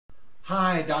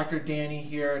Hi, Dr. Danny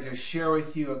here to share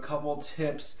with you a couple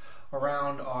tips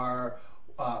around our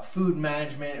food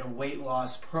management and weight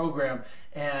loss program.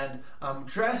 And I'm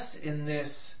dressed in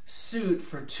this suit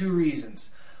for two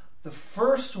reasons. The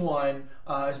first one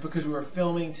is because we were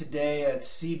filming today at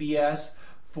CBS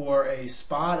for a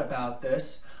spot about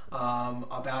this,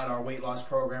 about our weight loss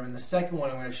program. And the second one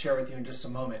I'm going to share with you in just a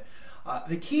moment.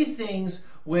 The key things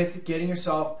with getting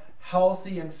yourself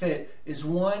healthy and fit is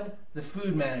one, the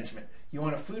food management. You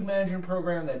want a food management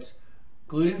program that's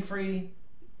gluten-free,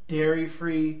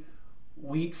 dairy-free,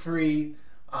 wheat-free,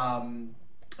 and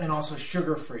also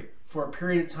sugar-free for a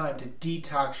period of time to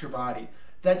detox your body.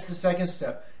 That's the second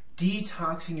step.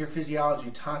 Detoxing your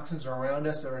physiology. Toxins are around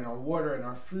us, they're in our water, in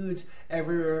our foods,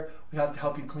 everywhere. We have to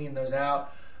help you clean those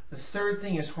out. The third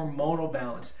thing is hormonal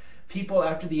balance. People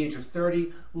after the age of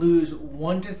 30 lose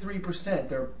 1 to 3%.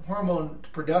 Their hormone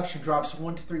production drops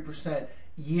 1 to 3%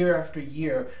 year after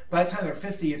year. By the time they're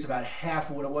 50, it's about half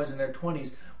of what it was in their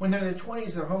 20s. When they're in their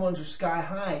 20s, their hormones are sky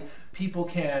high. People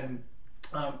can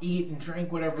eat and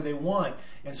drink whatever they want.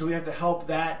 And so we have to help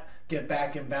that get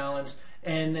back in balance.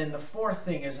 And then the fourth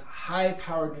thing is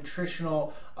high-powered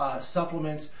nutritional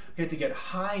supplements. We have to get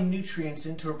high nutrients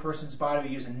into a person's body.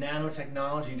 We use a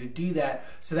nanotechnology to do that,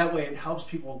 so that way it helps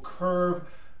people curb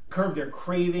their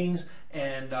cravings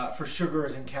and for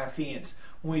sugars and caffeines.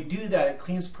 When we do that, it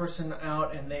cleans the person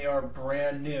out and they are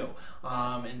brand new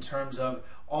in terms of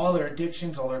all their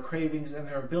addictions, all their cravings, and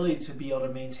their ability to be able to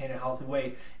maintain a healthy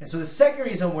weight. And so the second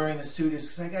reason I'm wearing the suit is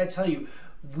because I got to tell you,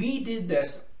 we did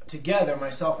this together,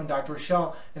 myself and Dr.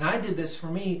 Rochelle, and I did this for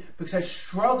me because I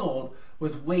struggled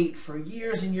with weight for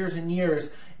years and years and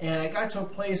years, and I got to a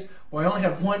place where I only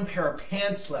had one pair of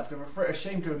pants left. I'm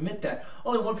ashamed to admit that.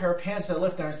 Only one pair of pants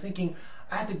left, and I was thinking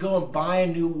I had to go and buy a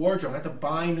new wardrobe. I had to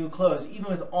buy new clothes, even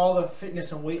with all the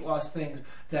fitness and weight loss things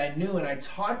that I knew, and I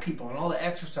taught people and all the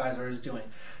exercise I was doing.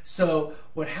 So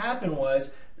what happened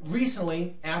was,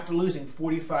 recently, after losing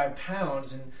 45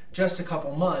 pounds in just a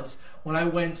couple months, when I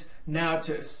went now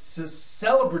to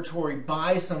celebratory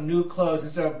buy some new clothes,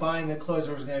 instead of buying the clothes,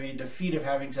 there was going to be a defeat of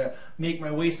having to make my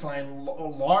waistline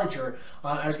larger.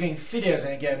 I was getting fitted. I was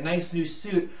going to get a nice new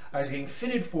suit. I was getting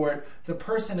fitted for it. The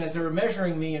person, as they were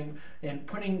measuring me and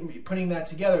putting that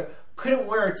together, couldn't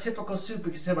wear a typical suit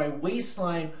because my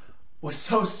waistline was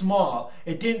so small.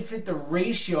 It didn't fit the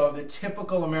ratio of the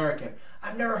typical American.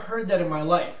 I've never heard that in my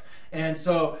life. And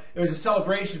so it was a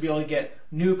celebration to be able to get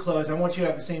new clothes. I want you to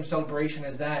have the same celebration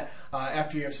as that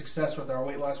after you have success with our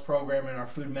weight loss program and our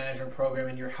food management program,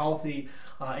 and you're healthy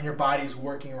and your body's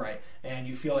working right and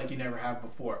you feel like you never have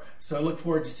before. So I look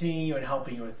forward to seeing you and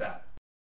helping you with that.